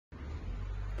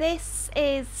This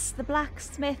is the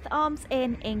Blacksmith Arms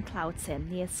Inn in Cloughton,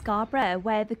 near Scarborough,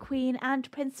 where the Queen and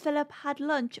Prince Philip had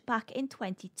lunch back in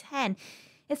 2010.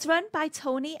 It's run by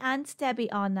Tony and Debbie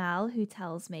Arnall, who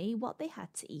tells me what they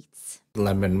had to eat.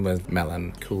 Lemon with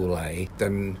melon Kool-Aid.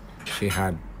 Then she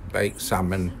had baked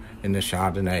salmon in a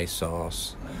Chardonnay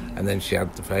sauce. And then she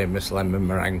had the famous lemon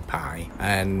meringue pie.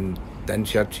 And then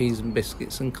she had cheese and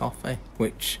biscuits and coffee,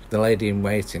 which the lady in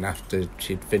waiting, after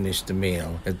she'd finished the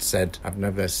meal, had said, "I've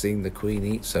never seen the Queen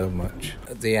eat so much."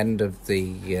 At the end of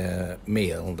the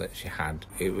meal that she had,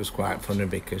 it was quite funny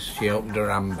because she opened her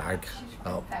handbag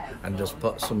up and just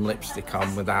put some lipstick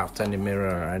on without any mirror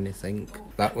or anything.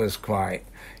 That was quite,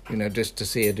 just to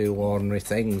see her do ordinary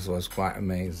things was quite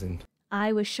amazing.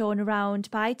 I was shown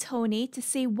around by Tony to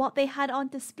see what they had on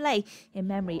display in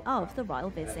memory of the royal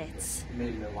visit. Me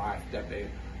and my wife Debbie,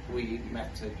 we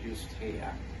met her just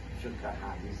here, shook her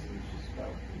hands and she spoke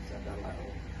and said hello.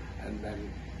 And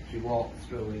then she walked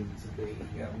through into the,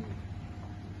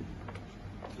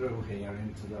 through here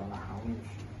into the lounge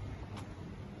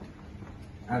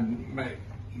and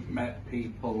met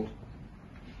people,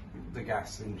 the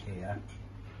guests in here.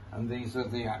 And these are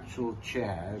the actual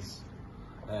chairs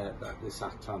that they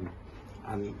sat on,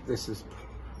 and this is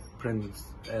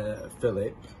Prince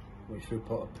Philip, which we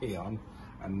put a P on,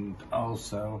 and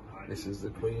also this is the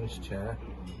Queen's chair,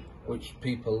 which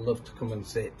people love to come and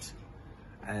sit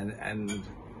and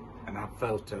have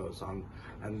photos on.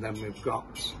 And then we've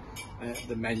got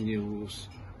the menus,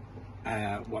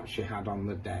 what she had on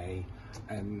the day,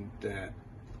 and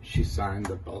she signed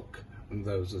the book, and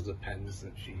those are the pens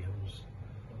that she used.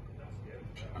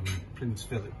 Prince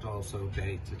Philip also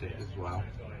dated it as well.